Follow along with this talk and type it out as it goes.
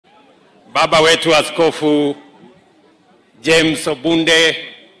Baba wetu Askofu James Obunde,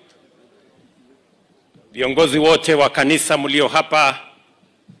 viongozi wote wa kanisa mlio hapa,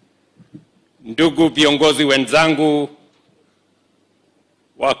 ndugu viongozi wenzangu,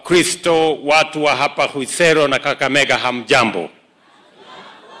 Wakristo, watu wa hapa Huisero na Kakamega, hamjambo.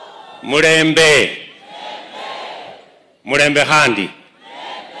 Murembe handi.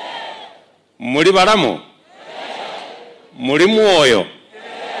 Muri baramu. Muri muoyo.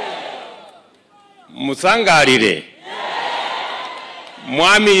 Musangarire.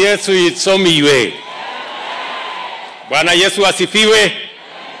 Mwami Yesu itsomiwe. Bwana Yesu asifiwe.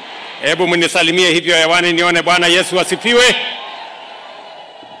 Hebu mnisalimie hivyo hewani nione. Bwana Yesu asifiwe.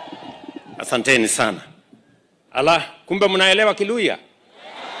 Asanteni sana. Ala, kumbe mnaelewa Kiluya?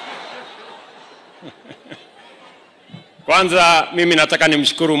 Kwanza mimi nataka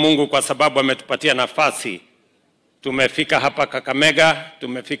nimshukuru Mungu kwa sababu ametupatia nafasi. Tumefika hapa Kakamega,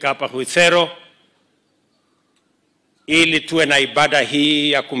 tumefika hapa Huisero ili tuwe na ibada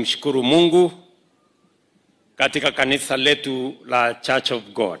hii ya kumshukuru Mungu katika kanisa letu la Church of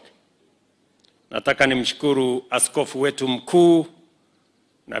God. Nataka nimshukuru askofu wetu mkuu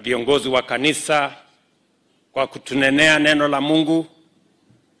na viongozi wa kanisa kwa kutunenea neno la Mungu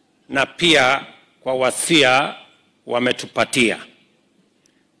na pia kwa wasia wametupatia.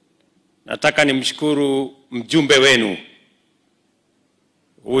 Nataka nimshukuru mjumbe wenu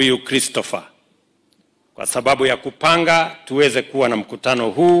huyu Christopher kwa sababu ya kupanga tuweze kuwa na mkutano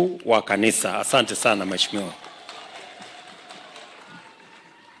huu wa kanisa. Asante sana mheshimiwa.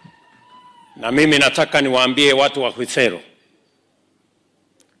 Na mimi nataka niwaambie watu wa Huisero,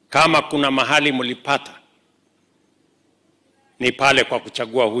 kama kuna mahali mlipata ni pale kwa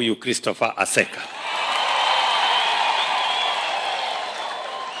kuchagua huyu Christopher Aseka.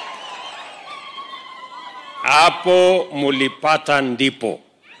 Hapo mulipata ndipo.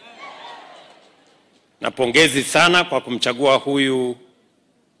 Na pongezi sana kwa kumchagua huyu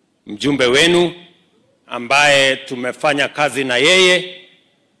mjumbe wenu ambaye tumefanya kazi na yeye,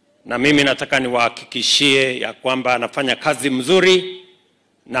 na mimi nataka niwahakikishie ya kwamba anafanya kazi mzuri,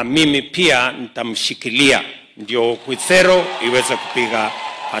 na mimi pia nitamshikilia ndio Huisero iweze kupiga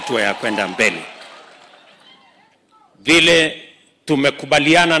hatua ya kwenda mbele. Vile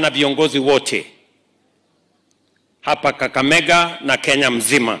tumekubaliana na viongozi wote hapa Kakamega na Kenya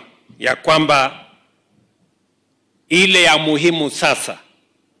mzima ya kwamba ile ya muhimu sasa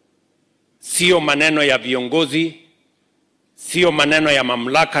sio maneno ya viongozi, sio maneno ya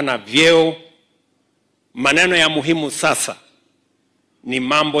mamlaka na vyeo. Maneno ya muhimu sasa ni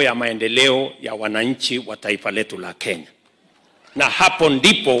mambo ya maendeleo ya wananchi wa taifa letu la Kenya. Na hapo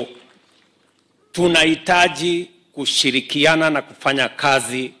ndipo tunahitaji kushirikiana na kufanya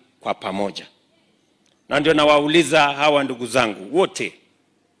kazi kwa pamoja. Na ndio nawauliza hawa ndugu zangu wote,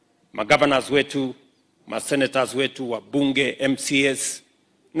 magovernors wetu, masenators wetu, wabunge, MCS,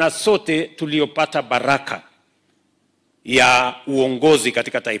 na sote tuliopata baraka ya uongozi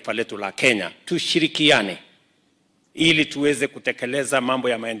katika taifa letu la Kenya, tushirikiane ili tuweze kutekeleza mambo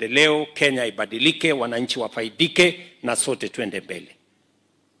ya maendeleo, Kenya ibadilike, wananchi wafaidike, na sote twende mbele.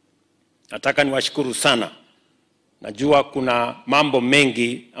 Nataka niwashukuru sana. Najua kuna mambo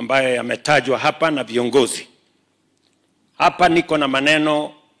mengi ambayo yametajwa hapa na viongozi. Hapa niko na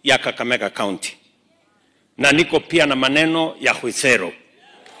maneno ya Kakamega County. Na niko pia na maneno ya Huisero.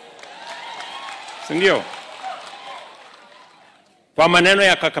 Sindio? Kwa maneno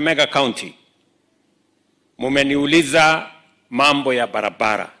ya Kakamega County, mumeniuliza mambo ya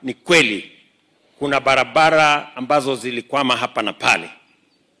barabara. Ni kweli kuna barabara ambazo zilikwama hapa na pale.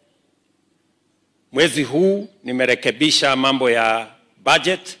 Mwezi huu nimerekebisha mambo ya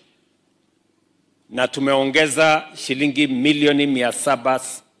budget na tumeongeza shilingi milioni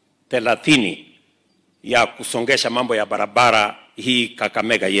 730 ya kusongesha mambo ya barabara hii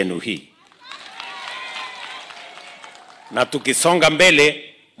Kakamega yenu hii. Na tukisonga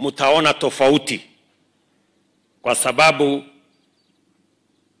mbele mtaona tofauti, kwa sababu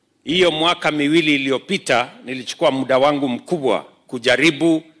hiyo mwaka miwili iliyopita nilichukua muda wangu mkubwa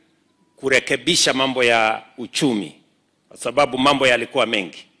kujaribu kurekebisha mambo ya uchumi, kwa sababu mambo yalikuwa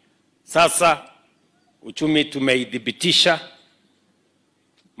mengi. Sasa uchumi tumeidhibitisha,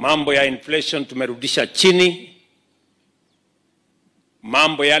 mambo ya inflation tumerudisha chini,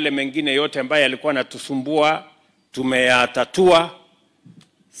 mambo yale mengine yote ambayo yalikuwa yanatusumbua tumeyatatua.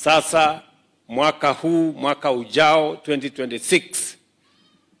 Sasa mwaka huu, mwaka ujao 2026,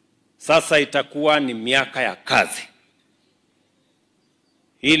 sasa itakuwa ni miaka ya kazi.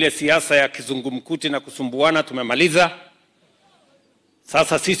 Ile siasa ya kizungumkuti na kusumbuana tumemaliza.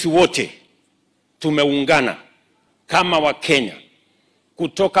 Sasa sisi wote tumeungana kama wa Kenya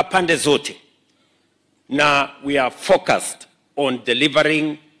kutoka pande zote, na we are focused on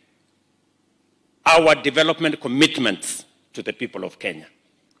delivering our development commitments to the people of Kenya.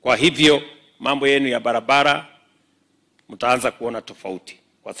 Kwa hivyo mambo yenu ya barabara mtaanza kuona tofauti,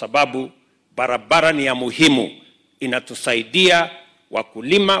 kwa sababu barabara ni ya muhimu, inatusaidia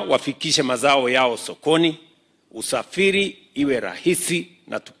wakulima wafikishe mazao yao sokoni, usafiri iwe rahisi,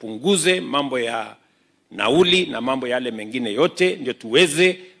 na tupunguze mambo ya nauli na mambo yale mengine yote, ndio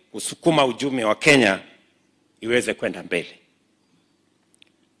tuweze kusukuma uchumi wa Kenya iweze kwenda mbele.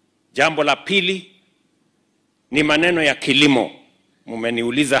 Jambo la pili ni maneno ya kilimo.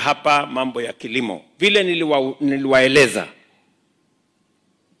 Mumeniuliza hapa mambo ya kilimo. Vile niliwaeleza,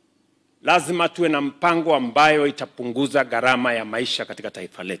 lazima tuwe na mpango ambayo itapunguza gharama ya maisha katika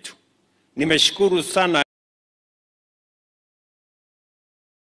taifa letu. Nimeshukuru sana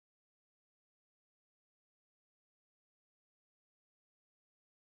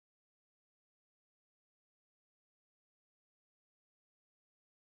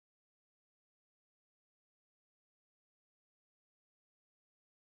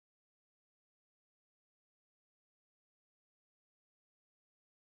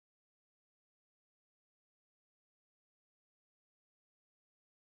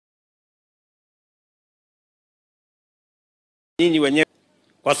nyinyi wenyewe,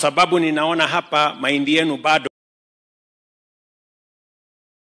 kwa sababu ninaona hapa mahindi yenu bado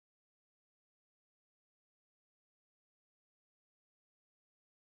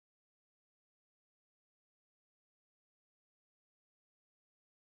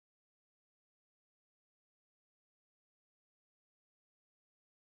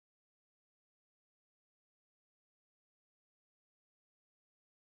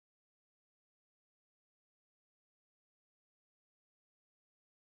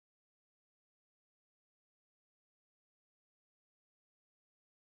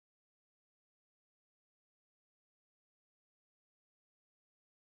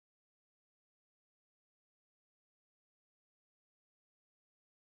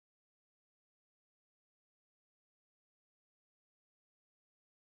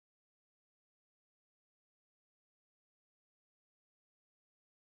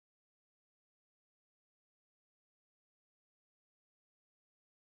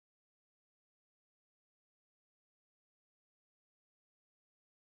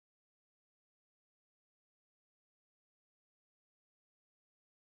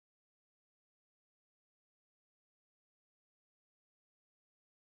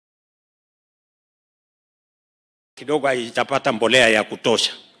kidogo haijapata mbolea ya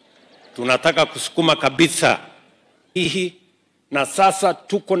kutosha. Tunataka kusukuma kabisa hii, na sasa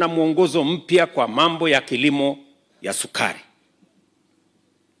tuko na mwongozo mpya kwa mambo ya kilimo ya sukari.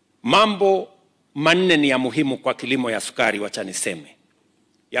 Mambo manne ni ya muhimu kwa kilimo ya sukari, wacha niseme.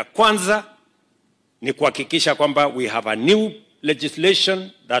 Ya kwanza ni kuhakikisha kwamba we have a new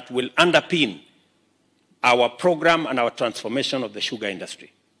legislation that will underpin our program and our transformation of the sugar industry.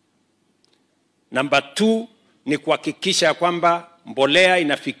 Number 2 ni kuhakikisha kwamba mbolea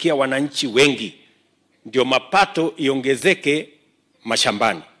inafikia wananchi wengi, ndio mapato iongezeke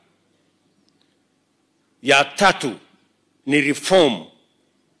mashambani. Ya 3 ni reform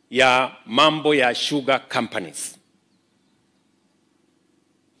ya mambo ya sugar companies.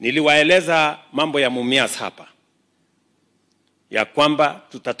 Niliwaeleza mambo ya Mumias hapa, ya kwamba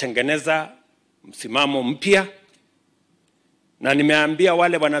tutatengeneza msimamo mpya, na nimeambia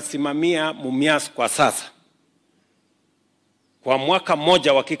wale wanasimamia Mumias kwa sasa, kwa mwaka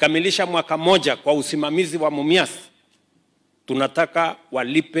mmoja, wakikamilisha mwaka mmoja kwa usimamizi wa Mumias, tunataka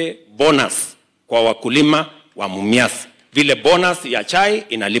walipe bonus kwa wakulima wa Mumias, vile bonus ya chai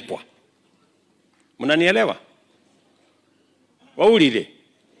inalipwa. Mnanielewa? Waulile,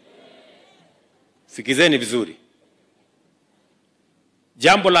 sikizeni vizuri.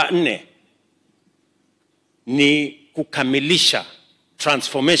 Jambo la 4 ni kukamilisha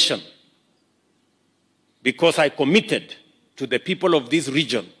transformation, because I committed to the people of this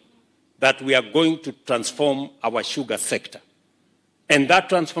region that we are going to transform our sugar sector. And that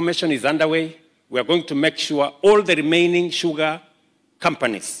transformation is underway. We are going to make sure all the remaining sugar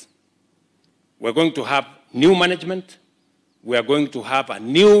companies, we're going to have new management, we are going to have a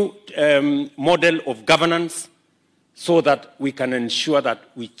new model of governance, so that we can ensure that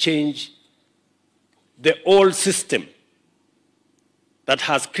we change the old system that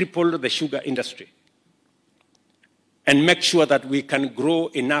has crippled the sugar industry, and make sure that we can grow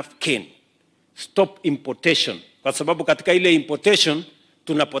enough cane, stop importation, kwa sababu katika ile importation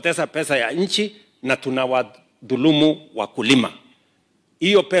tunapoteza pesa ya nchi na tunawadhulumu wakulima.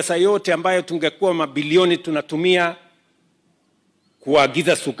 Hiyo pesa yote ambayo tungekuwa mabilioni tunatumia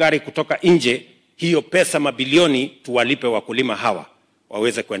kuagiza sukari kutoka nje, hiyo pesa mabilioni tuwalipe wakulima hawa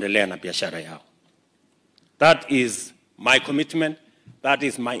waweze kuendelea na biashara yao. That is my commitment, that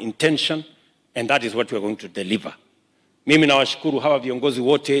is my intention, and that is what we are going to deliver. Mimi nawashukuru hawa viongozi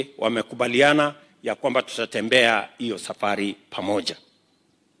wote wamekubaliana ya kwamba tutatembea hiyo safari pamoja.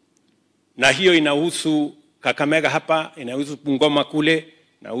 Na hiyo inahusu Kakamega hapa, inahusu Bungoma kule,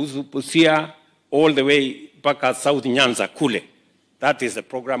 inahusu Busia, all the way mpaka South Nyanza kule. That is the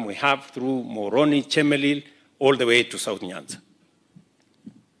program we have through Moroni, Chemelil, all the way to South Nyanza.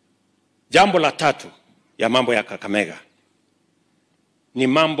 Jambo la tatu ya mambo ya Kakamega ni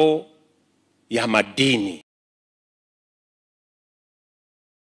mambo ya madini.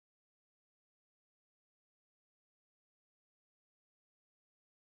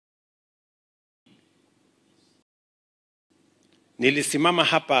 Nilisimama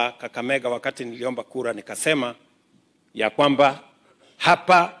hapa Kakamega wakati niliomba kura nikasema ya kwamba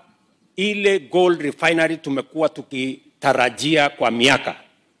hapa ile gold refinery tumekuwa tukitarajia kwa miaka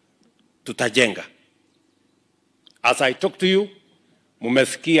tutajenga. As I talk to you,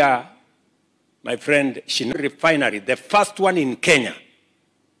 mumesikia my friend Shina refinery, the first one in Kenya,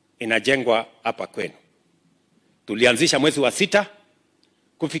 inajengwa hapa kwenu. Tulianzisha mwezi wa 6,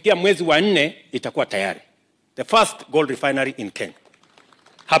 kufikia mwezi wa 4 itakuwa tayari. The first gold refinery in Kenya,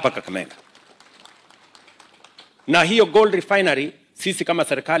 hapa Kakamega. Na hiyo gold refinery, sisi kama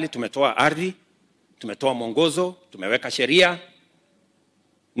serikali tumetoa ardhi, tumetoa mwongozo, tumeweka sheria,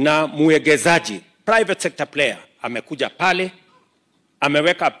 na muegezaji, private sector player, amekuja pale,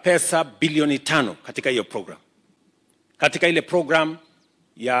 ameweka pesa bilioni 5 katika hiyo program. Katika ile program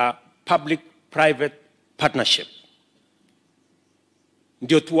ya public-private partnership.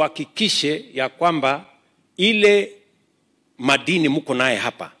 Ndio tuhakikishe ya kwamba ile madini mko naye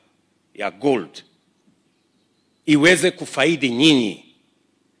hapa ya gold iweze kufaidi nyinyi,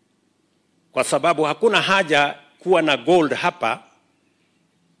 kwa sababu hakuna haja kuwa na gold hapa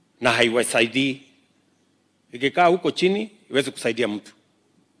na haiwasaidii. Ikikaa huko chini iweze kusaidia mtu.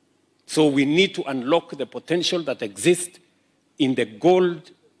 So we need to unlock the potential that exists in the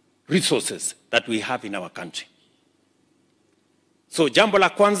gold resources that we have in our country. So jambo la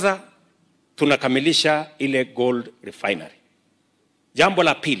kwanza, tunakamilisha ile gold refinery. Jambo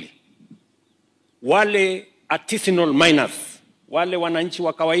la pili, wale artisanal miners, wale wananchi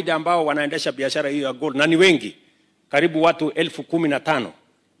wa kawaida ambao wanaendesha biashara hiyo ya gold, na ni wengi, karibu watu 15,000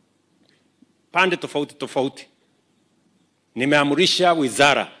 pande tofauti tofauti. Nimeamurisha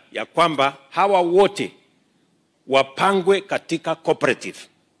wizara ya kwamba hawa wote wapangwe katika cooperative.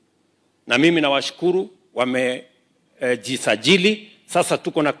 Na mimi nawashukuru wamejisajili. Sasa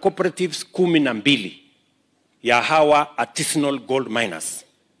tuko na cooperatives 12 ya hawa artisanal gold miners.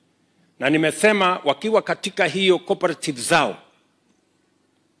 Na nimesema wakiwa katika hiyo cooperative zao,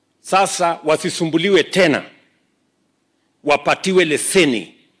 sasa wasisumbuliwe tena, wapatiwe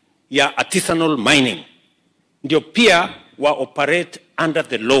leseni ya artisanal mining. Ndio pia wa operate under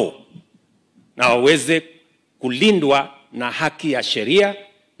the law na waweze kulindwa na haki ya sheria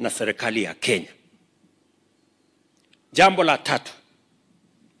na serikali ya Kenya. Jambo la tatu,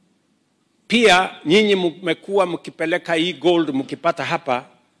 pia nyinyi mmekuwa mkipeleka hii gold, mkipata hapa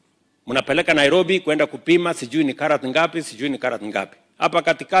mnapeleka Nairobi kwenda kupima, sijui ni karat ngapi, sijui ni karat ngapi. Hapa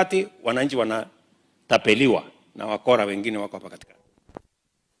katikati wananchi wanatapeliwa na wakora wengine wako hapa katikati.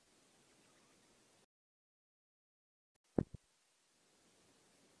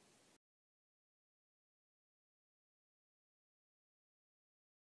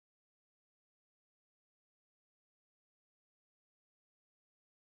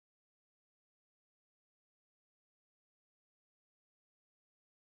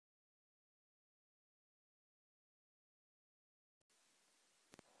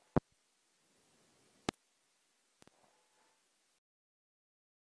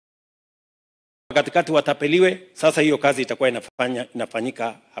 Katikati watapeliwe. Sasa hiyo kazi itakuwa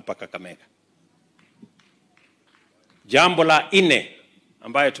inafanyika hapa Kakamega. Jambo la 4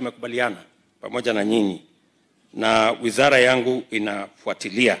 ambayo tumekubaliana pamoja na nyinyi na wizara yangu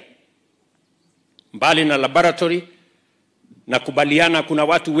inafuatilia, mbali na laboratory, na kubaliana, kuna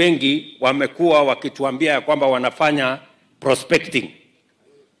watu wengi wamekuwa wakituambia ya kwamba wanafanya prospecting,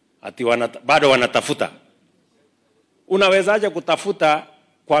 ati bado wanatafuta. Unawezaje kutafuta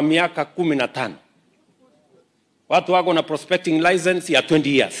kwa miaka 15? Watu wako na prospecting license ya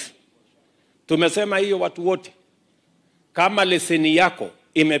 20 years. Tumesema hiyo watu wote, kama leseni yako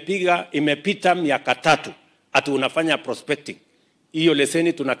imepita miaka 3 ati unafanya prospecting, hiyo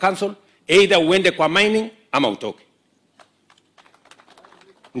leseni tuna cancel, either uende kwa mining ama utoke.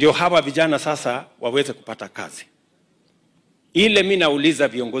 Ndio hawa vijana sasa waweze kupata kazi. Ile mimi nauliza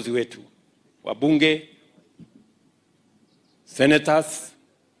viongozi wetu, wabunge, senators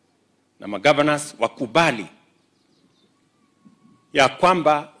na magovernors wakubali ya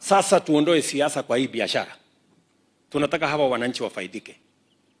kwamba sasa tuondoe siasa kwa hii biashara. Tunataka hawa wananchi wafaidike.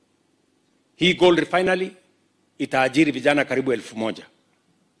 Hii gold refinery itaajiri vijana karibu 1,000.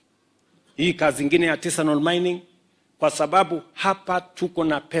 Hii kazi zingine ya artisanal mining, kwa sababu hapa tuko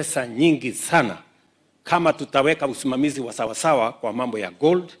na pesa nyingi sana kama tutaweka usimamizi wa sawasawa kwa mambo ya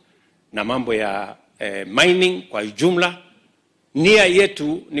gold na mambo ya mining kwa ujumla. Nia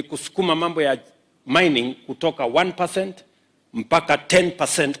yetu ni kusukuma mambo ya mining kutoka 1% mpaka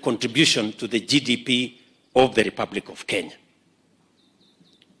 10% contribution to the GDP of the Republic of Kenya.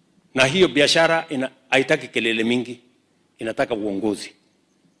 Na hiyo biashara haitaki kelele mingi, inataka uongozi.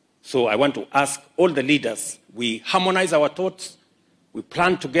 So I want to ask all the leaders, we harmonize our thoughts, we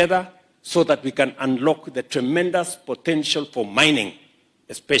plan together so that we can unlock the tremendous potential for mining,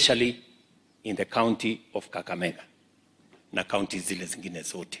 especially in the county of Kakamega na county zile zingine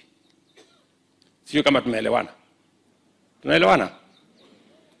zote. Sio kama tumeelewana? Tunaelewana?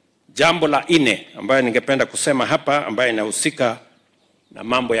 Jambo la 4 ambayo ningependa kusema hapa, ambayo inahusika na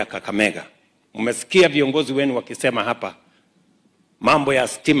mambo ya Kakamega. Mmesikia viongozi wenu wakisema hapa mambo ya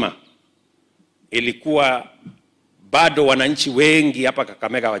stima. Ilikuwa bado wananchi wengi hapa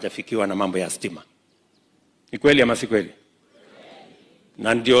Kakamega hawajafikiwa na mambo ya stima. Ni kweli ama si kweli?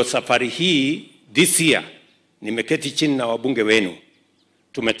 Na ndio safari hii this year nimeketi chini na wabunge wenu,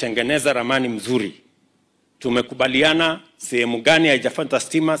 tumetengeneza ramani mzuri. Tumekubaliana sehemu gani haijapata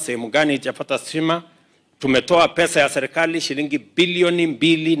stima, sehemu gani haijapata stima. Tumetoa pesa ya serikali shilingi bilioni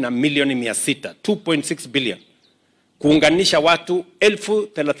 2 na milioni 600, 2.6 billion, kuunganisha watu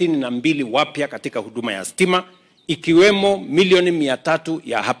 32,000 wapya katika huduma ya stima, ikiwemo milioni 300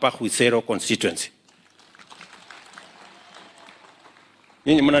 ya hapa Huisero constituency.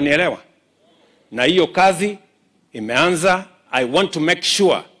 Nyinyi mnanielewa? Na hiyo kazi imeanza. I want to make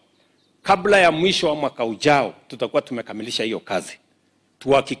sure kabla ya mwisho wa mwaka ujao tutakuwa tumekamilisha hiyo kazi.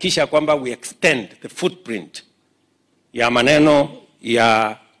 Tuhakikisha kwamba we extend the footprint ya maneno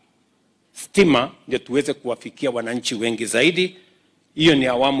ya stima ndio tuweze kuwafikia wananchi wengi zaidi. Hiyo ni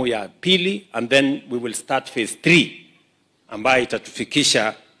awamu ya 2, and then we will start phase 3 ambayo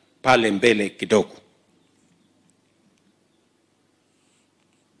itatufikisha pale mbele kidogo.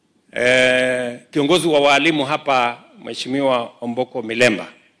 Kiongozi wa walimu hapa Mheshimiwa Omboko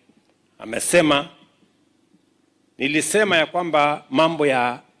Milemba amesema, nilisema ya kwamba mambo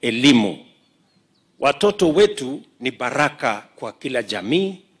ya elimu, watoto wetu ni baraka kwa kila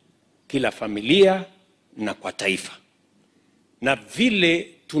jamii, kila familia na kwa taifa. Na vile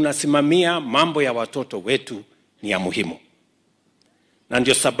tunasimamia mambo ya watoto wetu ni ya muhimu. Na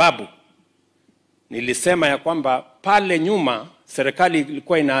ndio sababu nilisema ya kwamba pale nyuma serikali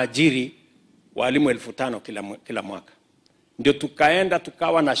ilikuwa inaajiri walimu 5,000 kila mwaka. Ndio tukaenda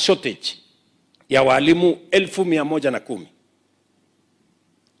tukawa na shortage ya walimu 1,110.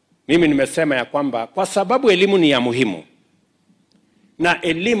 Mimi nimesema ya kwamba kwa sababu elimu ni ya muhimu, na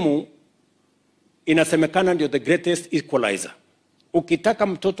elimu inasemekana ndio the greatest equalizer. Ukitaka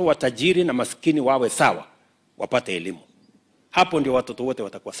mtoto wa tajiri na maskini wawe sawa, wapate elimu. Hapo ndio watoto wote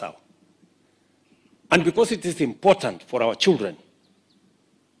watakuwa sawa. And because it is important for our children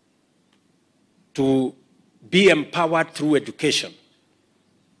to be empowered through education,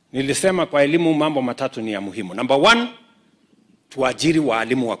 nilisema kwa elimu mambo matatu ni ya muhimu. Number 1, tuajiri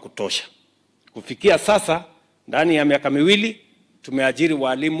walimu wa kutosha. Kufikia sasa ndani ya miaka 2 tumeajiri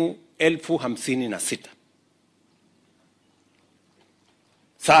walimu 56,000.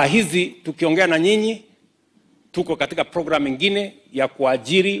 Saa hizi tukiongea na nyinyi tuko katika program nyingine ya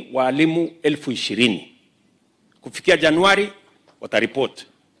kuajiri walimu 20,000. Kufikia Januari wataripoti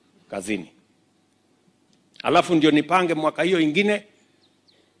kazini. Alafu ndio nipange mwaka hiyo ingine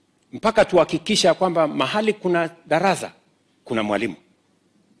mpaka tuhakikisha kwamba mahali kuna darasa kuna mwalimu,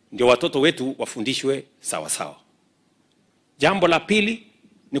 ndio watoto wetu wafundishwe sawa sawa. Jambo la pili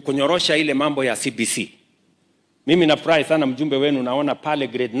ni kunyorosha ile mambo ya CBC. Mimi nafurahi sana mjumbe wenu, naona pale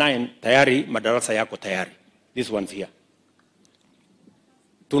grade 9 tayari madarasa yako tayari. This one's here.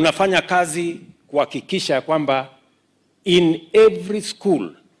 Tunafanya kazi kuhakikisha kwamba in every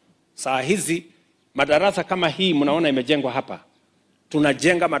school, saa hizi madarasa kama hii mnaona imejengwa hapa,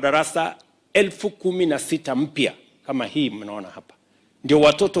 tunajenga madarasa 16,000 mpya kama hii mnaona hapa. Ndio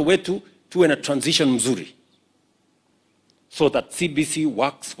watoto wetu tuwe na transition mzuri, so that CBC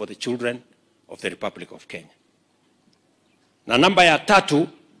works for the children of the Republic of Kenya. Na namba ya 3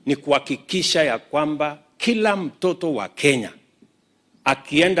 ni kuhakikisha ya kwamba kila mtoto wa Kenya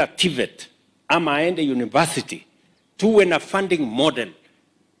akienda TVET ama aende university, tuwe na funding model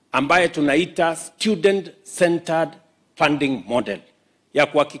ambaye tunaita student centered funding model, ya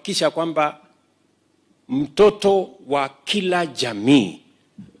kuhakikisha kwamba mtoto wa kila jamii,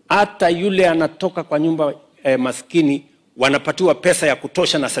 hata yule anatoka kwa nyumba maskini, wanapatiwa pesa ya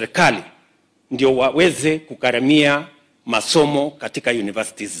kutosha na serikali ndio waweze kukaramia masomo katika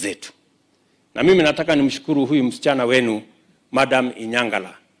universities zetu. Na mimi nataka nimshukuru huyu msichana wenu Madam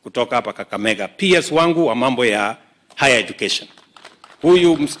Inyangala kutoka hapa Kakamega, PS wangu wa mambo ya higher education.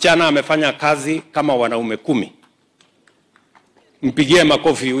 Huyu msichana amefanya kazi kama wanaume 10. Mpigie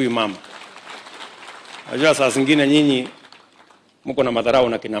makofi huyu mama. Najua saa zingine nyinyi mko na madharau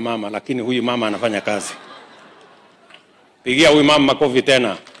na kina mama, lakini huyu mama anafanya kazi. Pigia huyu mama makofi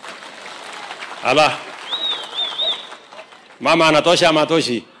tena. Ala. Mama anatosha ama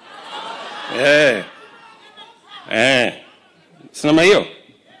atoshi? Sema hiyo.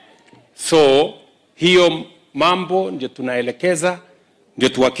 So hiyo mambo ndio tunaelekeza, ndio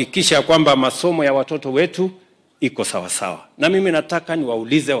tuhakikisha kwamba masomo ya watoto wetu iko sawa sawa. Na mimi nataka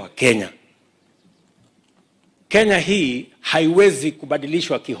niwaulize wa Kenya. Kenya hii haiwezi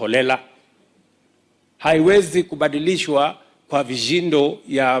kubadilishwa kiholela. Haiwezi kubadilishwa kwa vijindo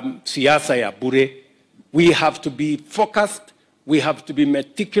ya siasa ya bure. We have to be focused, we have to be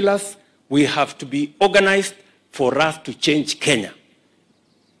meticulous, we have to be organized for us to change Kenya.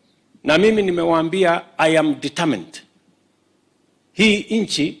 Na mimi nimewaambia I am determined. Hii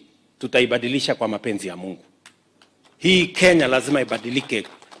nchi tutaibadilisha kwa mapenzi ya Mungu. Hii Kenya lazima ibadilike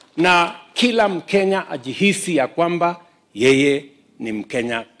na kila Mkenya ajihisi ya kwamba yeye ni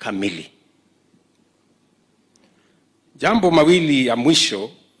Mkenya kamili. Jambo mawili ya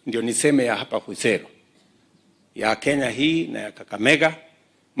mwisho ndio niseme ya hapa Husero, ya Kenya hii na ya Kakamega.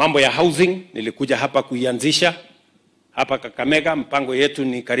 Mambo ya housing nilikuja hapa kuianzisha hapa Kakamega. Mpango yetu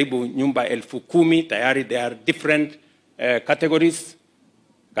ni karibu nyumba 10,000 tayari. There are different categories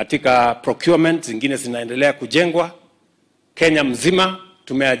katika procurement, zingine zinaendelea kujengwa. Kenya mzima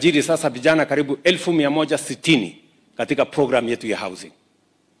tumeajiri sasa vijana karibu 1160 katika program yetu ya housing.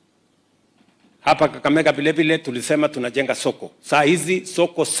 Hapa Kakamega vile vile tulisema tunajenga soko. Saa hizi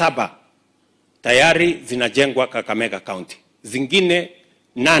soko 7 tayari zinajengwa Kakamega County. Zingine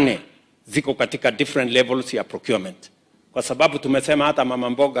 8 ziko katika different levels ya procurement. Kwa sababu tumesema hata mama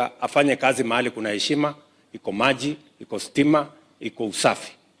mboga afanye kazi mahali kuna heshima, iko maji, iko stima, iko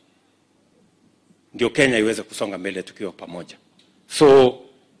usafi. Ndio Kenya iweze kusonga mbele tukiwa pamoja. So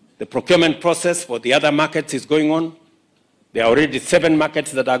the procurement process for the other markets is going on. There are already 7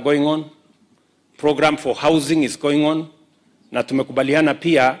 markets that are going on. Program for housing is going on. Na tumekubaliana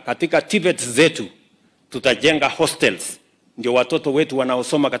pia katika TVET zetu tutajenga hostels. Ndio watoto wetu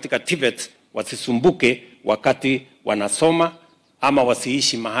wanaosoma katika TVET wasisumbuke wakati wanasoma ama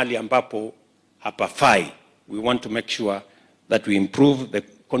wasiishi mahali ambapo hapafai. We want to make sure that we improve the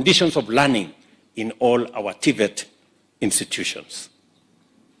conditions of learning in all our TVET institutions.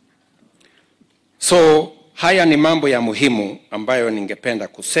 So haya ni mambo ya muhimu ambayo ningependa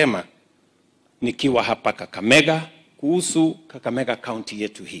kusema nikiwa hapa Kakamega kuhusu Kakamega County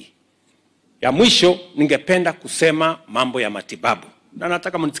yetu hii. Ya mwisho ningependa kusema mambo ya matibabu. Na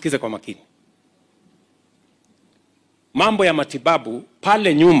nataka mnisikize kwa makini. Mambo ya matibabu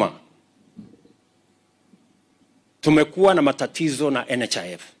pale nyuma tumekuwa na matatizo na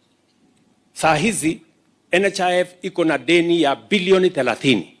NHIF. Saa hizi NHIF iko na deni ya bilioni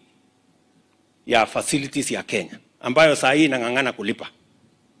 30 ya facilities ya Kenya ambayo saa hii inang'ang'ana kulipa.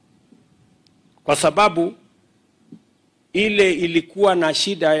 Kwa sababu ile ilikuwa na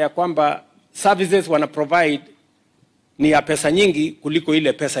shida ya kwamba services wana provide ni ya pesa nyingi kuliko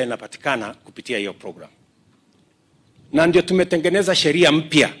ile pesa inapatikana kupitia hiyo program. Na ndio tumetengeneza sheria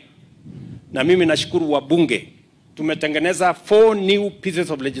mpya. Na mimi nashukuru wabunge. Tumetengeneza 4 new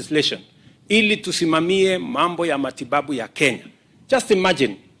pieces of legislation ili tusimamie mambo ya matibabu ya Kenya. Just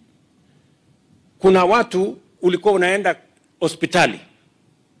imagine, kuna watu ulikuwa unaenda hospitali,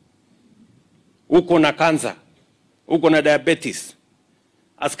 uko na kansa, uko na diabetes.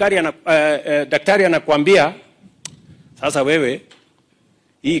 Daktari anakuambia, sasa wewe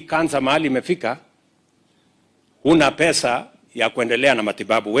hii kansa mahali imefika, huna pesa ya kuendelea na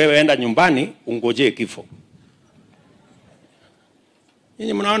matibabu. Wewe enda nyumbani ungojee kifo.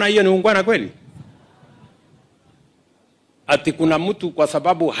 Nyinyi mnaona hiyo ni ungwana kweli? Ati kuna mtu kwa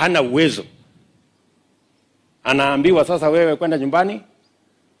sababu hana uwezo anaambiwa sasa wewe kwenda nyumbani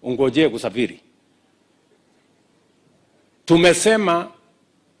ungojee kusafiri. Tumesema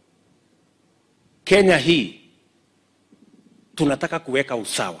Kenya hii tunataka kuweka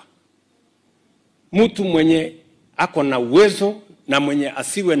usawa. Mtu mwenye ako na uwezo na mwenye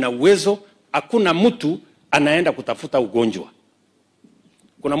asiwe na uwezo, hakuna mtu anaenda kutafuta ugonjwa.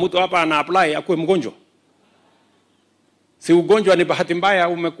 Kuna mtu hapa ana apply akuwe mgonjwa? Si ugonjwa ni bahati mbaya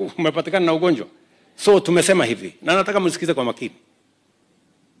umepatikana na ugonjwa. So tumesema hivi, na nataka msikize kwa makini.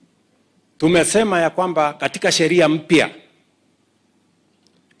 Tumesema ya kwamba katika sheria mpya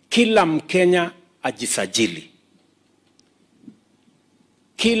kila Mkenya ajisajili.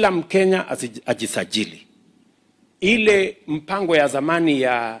 Kila Mkenya ajisajili. Ile mpango ya zamani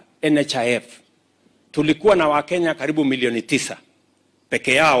ya NHIF tulikuwa na Wakenya karibu milioni 9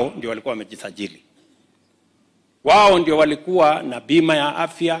 peke yao ndio walikuwa wamejisajili. Wao ndio walikuwa na bima ya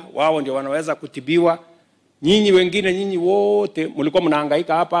afya, wao ndio wanaweza kutibiwa. Nyinyi wengine, nyinyi wote mlikuwa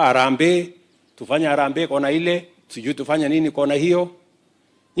mnahangaika hapa harambee, tufanye harambee kona ile, sijui tufanye nini kona hiyo.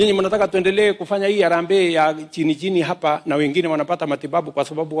 Nyinyi mnataka tuendelee kufanya hii harambee ya chini chini hapa na wengine wanapata matibabu kwa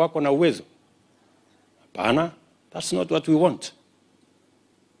sababu wako na uwezo? Hapana, that's not what we want.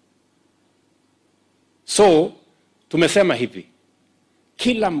 So tumesema hivi,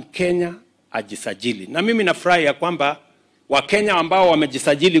 kila Mkenya ajisajili. Na mimi nafurahi ya kwamba Wakenya ambao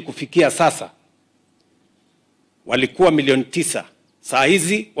wamejisajili kufikia sasa walikuwa milioni 9. Saa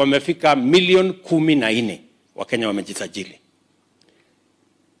hizi wamefika milioni 14 Wakenya wamejisajili.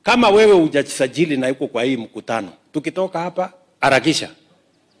 Kama wewe hujajisajili na yuko kwa hii mkutano, tukitoka hapa harakisha.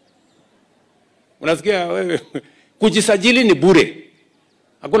 Unasikia wewe? Kujisajili ni bure.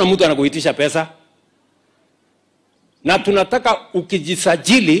 Hakuna mtu anakuitisha pesa. Na tunataka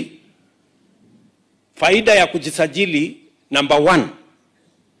ukijisajili, faida ya kujisajili number 1,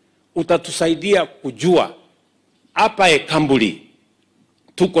 utatusaidia kujua hapa Ekambuli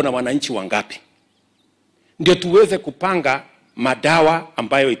tuko na wananchi wangapi. Ndio tuweze kupanga madawa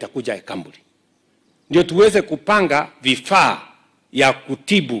ambayo itakuja Ekambuli. Ndio tuweze kupanga vifaa ya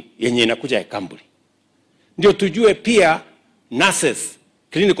kutibu yenye inakuja Ekambuli. Ndio tujue pia nurses,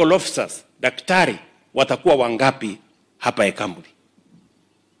 clinical officers, daktari watakuwa wangapi hapa Ekambuli.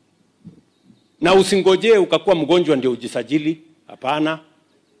 Na usingojee ukakuwa mgonjwa ndio ujisajili. Hapana,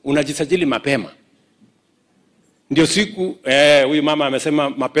 unajisajili mapema. Ndio siku huyu mama amesema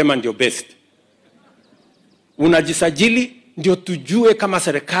mapema ndio best. Unajisajili ndio tujue kama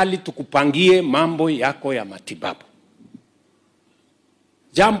serikali tukupangie mambo yako ya matibabu.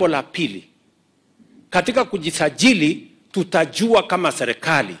 Jambo la pili, katika kujisajili tutajua kama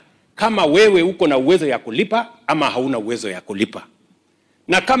serikali kama wewe uko na uwezo ya kulipa ama hauna uwezo ya kulipa.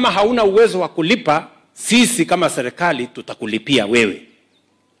 Na kama hauna uwezo wa kulipa, sisi kama serikali tutakulipia wewe.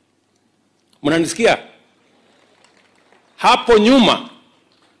 Mnanisikia? Hapo nyuma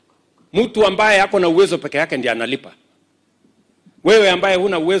mtu ambaye yako na uwezo peke yake ndiye analipa. Wewe ambaye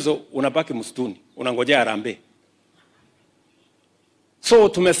huna uwezo unabaki msituni, unangojea harambee. So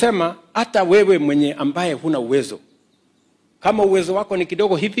tumesema hata wewe mwenye ambaye huna uwezo, kama uwezo wako ni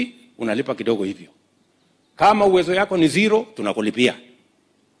kidogo hivi, unalipa kidogo hivyo. Kama uwezo yako ni 0, tunakulipia.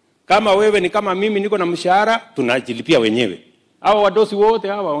 Kama wewe ni kama mimi niko na mshahara, tunajilipia wenyewe. Hawa wadosi wote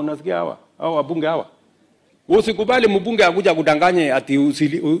hawa, unasikia hawa wabunge hawa. Usikubali mbunge akuja kudanganye ati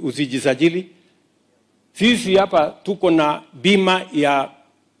usijisajili. Sisi hapa tuko na bima ya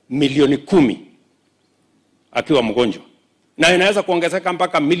milioni 10 akiwa mgonjwa. Na inaweza kuongezeka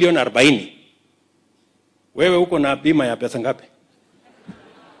mpaka milioni 40. Wewe uko na bima ya pesa ngapi?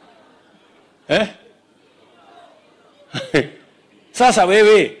 Sasa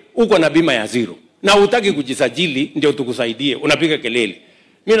wewe uko na bima ya 0 na hutaki kujisajili ndio tukusaidie, unapiga kelele.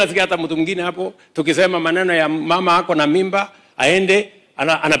 Mimi nasikia hata mtu mwingine hapo tukisema maneno ya mama yako na mimba aende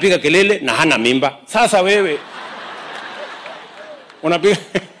anapiga kelele na hana mimba. Sasa wewe unapiga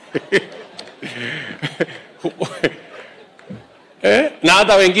na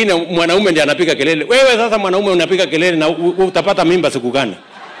hata wengine mwanaume ndiye anapiga kelele. Wewe sasa mwanaume unapiga kelele na utapata mimba siku gani?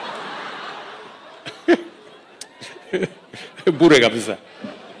 Bure kabisa.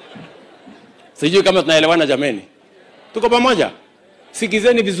 Sijui kama tunaelewana jameni. Tuko pamoja?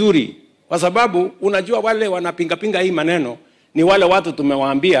 Sikizeni vizuri, kwa sababu unajua wale wanapinga hii maneno ni wale watu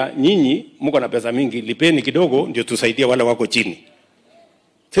tumewaambia nyinyi mko na pesa mingi, lipeni kidogo ndio tusaidie wale wako chini.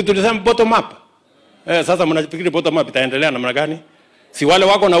 Sisi tulisema bottom up. Sasa mnafikiri bottom up itaendelea namna gani? Si wale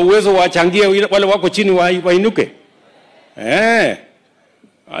wako na uwezo waachangie wale wako chini wainuke.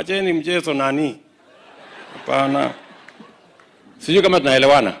 Acheni mchezo nani? Hapana. Sijui kama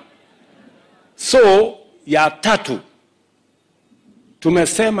tunaelewana. So ya 3,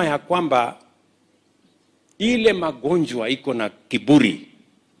 tumesema ya kwamba ile magonjwa iko na kiburi,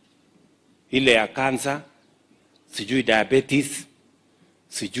 ile ya kansa, sijui diabetes,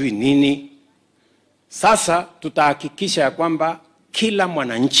 sijui nini. Sasa tutahakikisha ya kwamba kila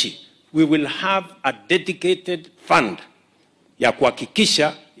mwananchi, we will have a dedicated fund ya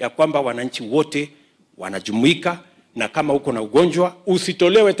kuhakikisha ya kwamba wananchi wote wanajumuika, na kama uko na ugonjwa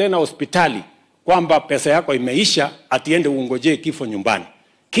usitolewe tena hospitali kwamba pesa yako imeisha atiende uongojee kifo nyumbani.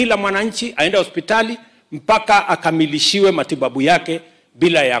 Kila mwananchi aende hospitali mpaka akamilishiwe matibabu yake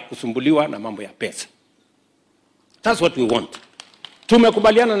bila ya kusumbuliwa na mambo ya pesa. That's what we want.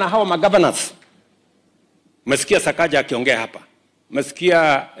 Tumekubaliana na hawa magovernors. Umesikia Sakaja akiongea hapa.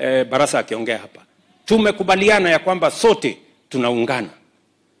 Umesikia Barasa akiongea hapa. Tumekubaliana ya kwamba sote tunaungana.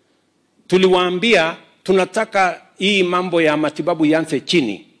 Tuliwaambia tunataka hii mambo ya matibabu ianze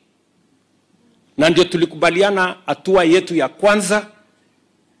chini. Na ndio tulikubaliana hatua yetu ya kwanza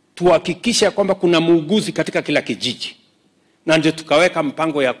tuhakikisha kwamba kuna muuguzi katika kila kijiji. Na ndio tukaweka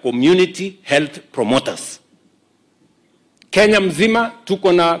mpango ya community health promoters. Kenya mzima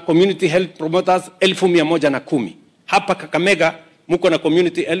tuko na community health promoters 1,110. Hapa Kakamega muko na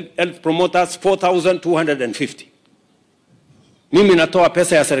community health promoters 4,250. Mimi natoa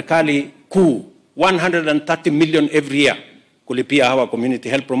pesa ya serikali kuu 130 million every year kulipia hawa community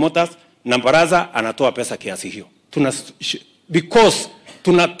health promoters, na Baraza anatoa pesa kiasi hiyo. Because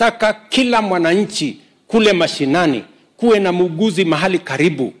tunataka kila mwananchi kule mashinani kuwe na muuguzi mahali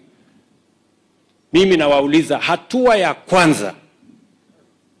karibu. Mimi nawauliza, hatua ya kwanza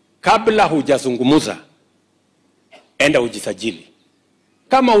kabla hujazungumuza, enda ujisajili.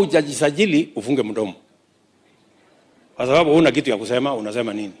 Kama hujajisajili ufunge mdomo, kwa sababu huna kitu ya kusema.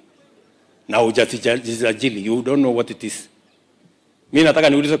 Unasema nini na hujajisajili? You don't know what it is. Mimi nataka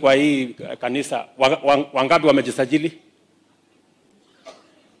niulize kwa hii kanisa, wangapi wamejisajili?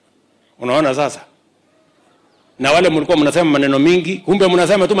 Unaona sasa? Na wale mlikuwa mnasema maneno mingi, kumbe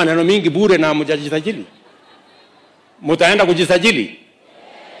mnasema tu maneno mingi bure na mjajisajili. Mtaenda kujisajili?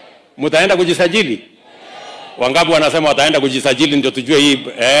 Mtaenda kujisajili? Wangapi wanasema wataenda kujisajili ndio tujue hii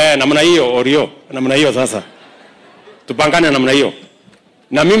namna hiyo orio, namna hiyo sasa. Tupangane namna hiyo.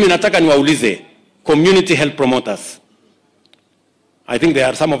 Na mimi nataka niwaulize community health promoters. I think there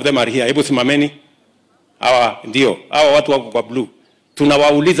are some of them are here. Hebu simameni. Hawa ndio, hawa watu wako kwa blue.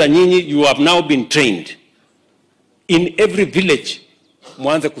 Tunawauliza nyinyi, you have now been trained. In every village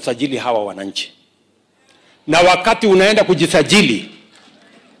muanze kusajili hawa wananchi. Na wakati unaenda kujisajili,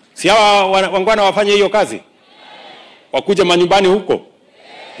 si hawa wangwana wafanye hiyo kazi? Wakuje manyumbani huko,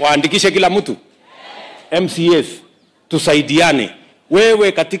 waandikishe kila mtu. MCS, tusaidiane.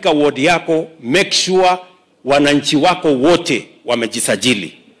 Wewe katika ward yako, make sure wananchi wako wote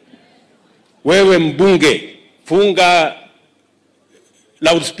wamejisajili. Wewe mbunge, funga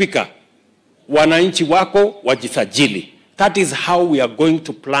loudspeaker, wananchi wako wajisajili. That is how we are going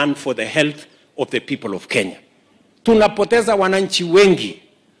to plan for the health of the people of Kenya. Tunapoteza wananchi wengi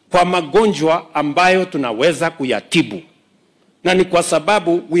kwa magonjwa ambayo tunaweza kuyatibu. Na ni kwa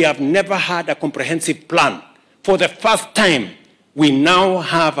sababu we have never had a comprehensive plan. For the first time, we now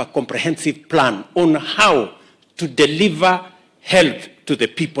have a comprehensive plan on how to deliver health to the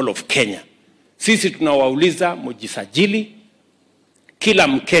people of Kenya. Sisi tunawauliza mujisajili, kila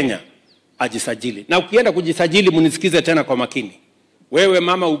Mkenya ajisajili. Na ukienda kujisajili, munisikize tena kwa makini. Wewe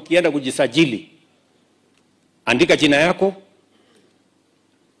mama, ukienda kujisajili, andika jina yako,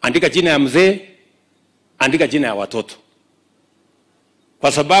 andika jina ya mzee, andika jina ya watoto.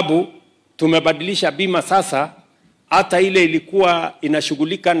 Kwa sababu tumebadilisha bima sasa, hata ile ilikuwa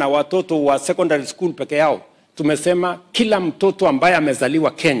inashughulika na watoto wa secondary school peke yao. Tumesema kila mtoto ambaye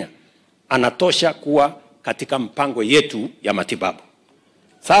amezaliwa Kenya anatosha kuwa katika mpango yetu ya matibabu.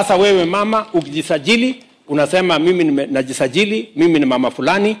 Sasa wewe mama ukijisajili, unasema mimi najisajili, mimi ni mama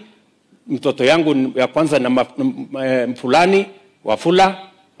fulani, mtoto yangu ya kwanza na fulani, Wafula,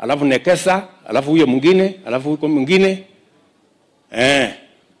 alafu Nekesa, alafu huyo mwingine, alafu huyo mwingine.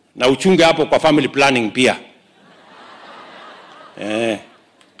 Na uchunge hapo kwa family planning pia.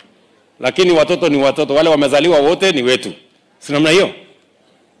 Lakini watoto ni watoto, wale wamezaliwa wote ni wetu. Si namna hiyo?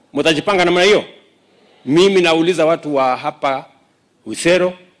 Mtajipanga namna hiyo? Mimi nauliza watu wa hapa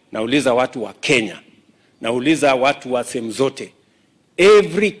Usero, nauliza watu wa Kenya, nauliza watu wa sehemu zote.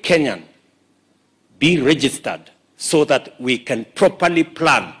 Every Kenyan be registered so that we can properly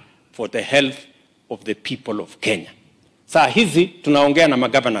plan for the health of the people of Kenya. Saa hizi tunaongea na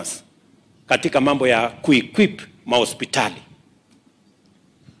magovernors katika mambo ya kuequip mahospitali.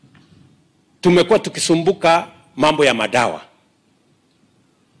 Tumekuwa tukisumbuka mambo ya madawa.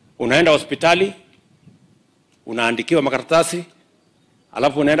 Unaenda hospitali, unaandikiwa makaratasi,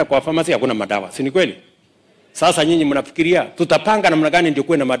 alafu unaenda kwa pharmacy, hakuna madawa. Si ni kweli? Sasa nyinyi mnafikiria tutapanga namna gani ndio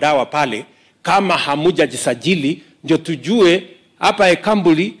kuwe na madawa pale kama hamujajisajili? Ndio tujue hapa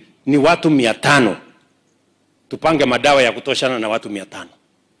Ekambuli ni watu 500. Tupange madawa ya kutoshana na watu 500.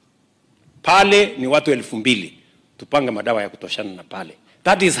 Pale ni watu 2000. Tupange madawa ya kutoshana na pale.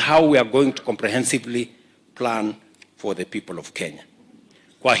 That is how we are going to comprehensively plan for the people of Kenya.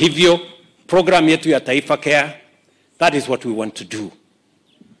 Kwa hivyo, program yetu ya Taifa Care, that is what we want to do.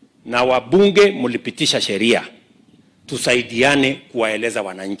 Na wabunge mulipitisha sheria, tusaidiane kuwaeleza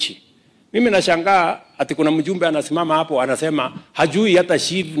wananchi. Mimi nashangaa ati kuna mjumbe anasimama hapo anasema hajui hata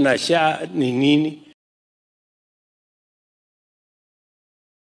SHIF na SHA ni nini.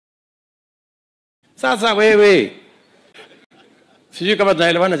 Sasa wewe, sijui kama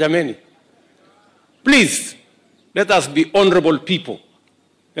tunaelewana jameni. Please, let us be honorable people.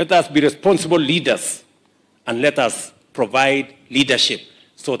 Let us be responsible leaders. And let us provide leadership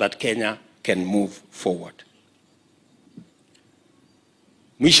so that Kenya can move forward.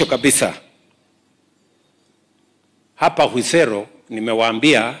 Mwisho kabisa, hapa Huisero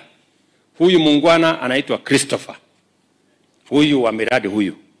nimewaambia huyu mungwana anaitwa Christopher. Huyu wa miradi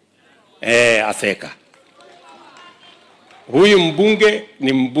huyu. Aseka. Huyu mbunge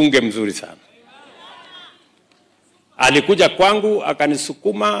ni mbunge mzuri sana. Alikuja kwangu,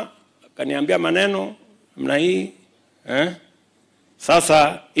 akanisukuma, akaniambia maneno, mna hii.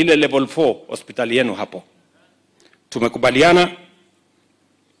 Sasa ile level 4 hospitali yenu hapo. Tumekubaliana,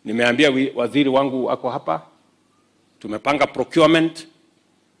 nimeambia waziri wangu ako hapa. Tumepanga procurement,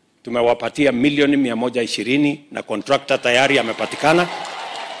 tumewapatia milioni 120 na contractor tayari amepatikana.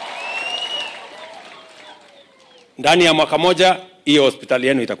 Ndani ya mwaka moja, hiyo hospitali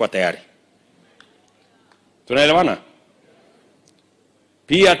yenu itakuwa tayari. Tunaelewana?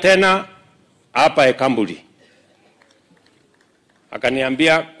 Pia tena, hapa Ekambuli.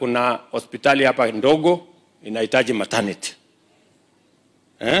 Akaniambia kuna hospitali hapa ndogo, inahitaji maternity.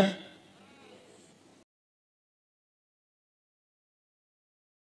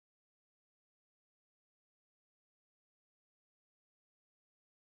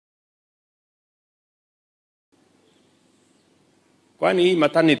 Kwani hii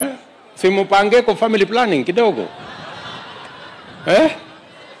maternity simupange kwa family planning kidogo?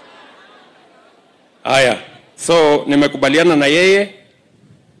 Haya, so nimekubaliana na yeye.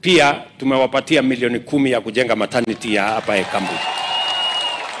 Pia tumewapatia milioni 10 ya kujenga maternity ya hapa Ekambuli.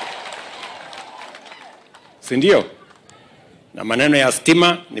 Si ndio? Na maneno ya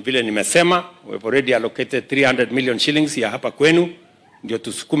stima ni vile nimesema, we've already allocated 300 million shillings ya hapa kwenu, ndio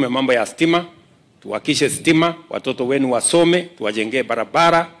tusukume mambo ya stima. Tuhakishe stima, watoto wenu wasome, tuwajengee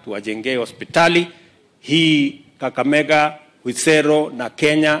barabara, tuwajengee hospitali. Hii Kakamega, Huisero na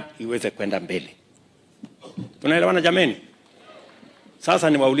Kenya iweze kwenda mbele. Tunaelewana jameni? Sasa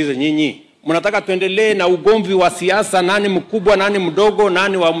niwaulize nyinyi, mnataka tuendelee na ugomvi wa siasa, nani mkubwa, nani mdogo,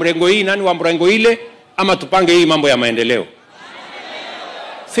 nani wa mrengo hii, nani wa mrengo ile, ama tupange hii mambo ya maendeleo?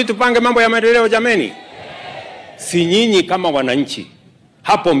 Si tupange mambo ya maendeleo jameni? Si nyinyi kama wananchi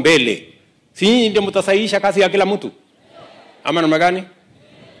hapo mbele, si nyinyi ndio mtasahihisha kazi ya kila mtu? Ama namna gani?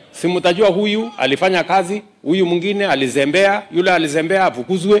 Si mtajua huyu alifanya kazi, huyu mwingine alizembea, yule alizembea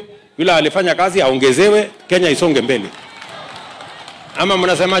afukuzwe, yule alifanya kazi aongezewe, Kenya isonge mbele. Ama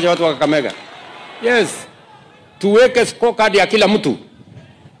mnasemaje watu wa Kakamega? Yes. Tuweke scorecard ya kila mtu.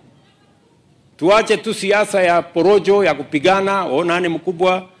 Tuache tu siasa ya porojo ya kupigana, nani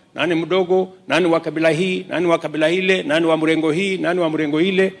mkubwa, nani mdogo, nani wa kabila hii, nani wa kabila ile, nani wa mrengo hii, nani wa mrengo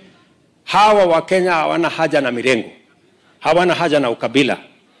ile. Hawa wa Kenya hawana haja na mirengo. Hawana haja na ukabila.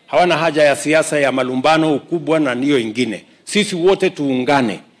 Hawana haja ya siasa ya malumbano ukubwa na niyo ingine. Sisi wote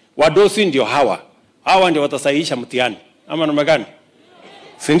tuungane. Wadosi ndio hawa. Hawa ndio watasahihisha mtihani. Ama namna gani?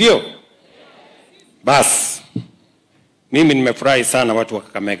 Si ndio? Bas. Mimi nimefurahi sana watu wa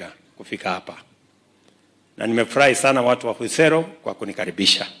Kakamega kufika hapa. Na nimefurahi sana watu wa Huisero kwa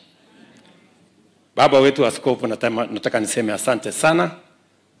kunikaribisha. Baba wetu askofu, nataka niseme asante sana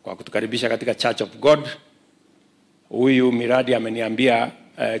kwa kutukaribisha katika Church of God. Huyu miradi ameniambia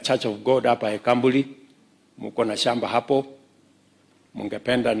Church of God hapa Ekambuli, mko na shamba hapo,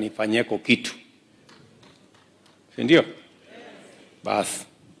 mungependa nifanyeko kitu. Si ndio? Bas,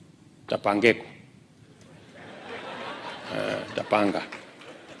 tapangeko. Tapanga.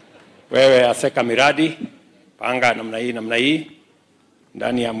 Wewe aseka miradi, panga namna hii,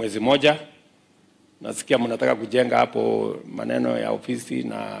 ndani ya mwezi moja. Nasikia mnataka kujenga hapo maneno ya ofisi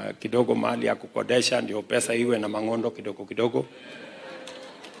na kidogo mahali ya kukodesha, ndio pesa iwe na mangondo kidogo kidogo.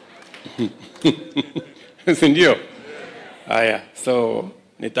 Si ndio? Haya, so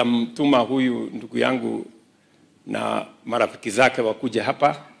nitamtuma huyu ndugu yangu na marafiki zake wakuje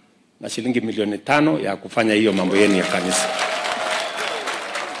hapa na shilingi milioni 5 ya kufanya hiyo mambo yenu ya kanisa.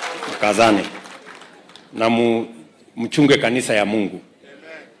 Mkazane na mchunge kanisa ya Mungu.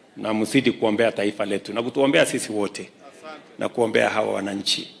 Na msidi kuombea taifa letu na kutuombea sisi wote. Na kuombea hawa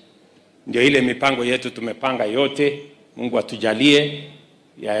wananchi. Ndio ile mipango yetu tumepanga yote. Mungu atujalie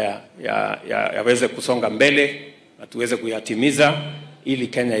yaweze kusonga mbele na tuweze kuyatimiza ili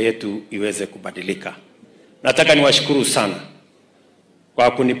Kenya yetu iweze kubadilika. Nataka niwashukuru sana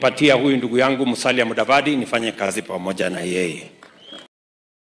kwa kunipatia huyu ndugu yangu Musalia Mudavadi nifanye kazi pamoja na yeye.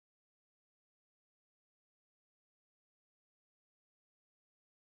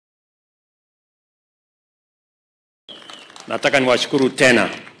 Nataka niwashukuru tena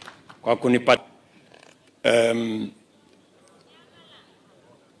kwa kunipatia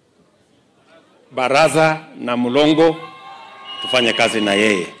Baraza na Mulongo tufanye kazi na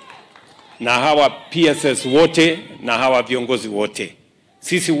yeye. Na hawa PSS wote na hawa viongozi wote.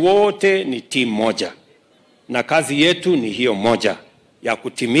 Sisi wote ni timu moja. Na kazi yetu ni hiyo moja ya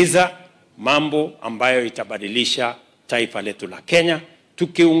kutimiza mambo ambayo itabadilisha taifa letu la Kenya,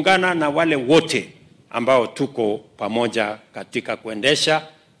 tukiungana na wale wote ambao tuko pamoja katika kuendesha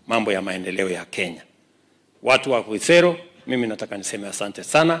mambo ya maendeleo ya Kenya. Watu wa Kuisero, mimi nataka niseme asante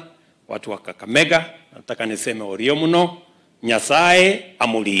sana. Watu wa Kakamega, nataka niseme orio muno, Nyasaye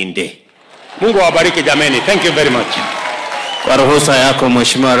amulinde. Mungu awabariki jameni. Thank you very much. Kwa ruhusa yako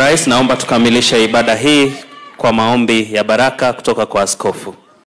Mheshimiwa Rais, naomba tukamilishe ibada hii kwa maombi ya baraka kutoka kwa askofu.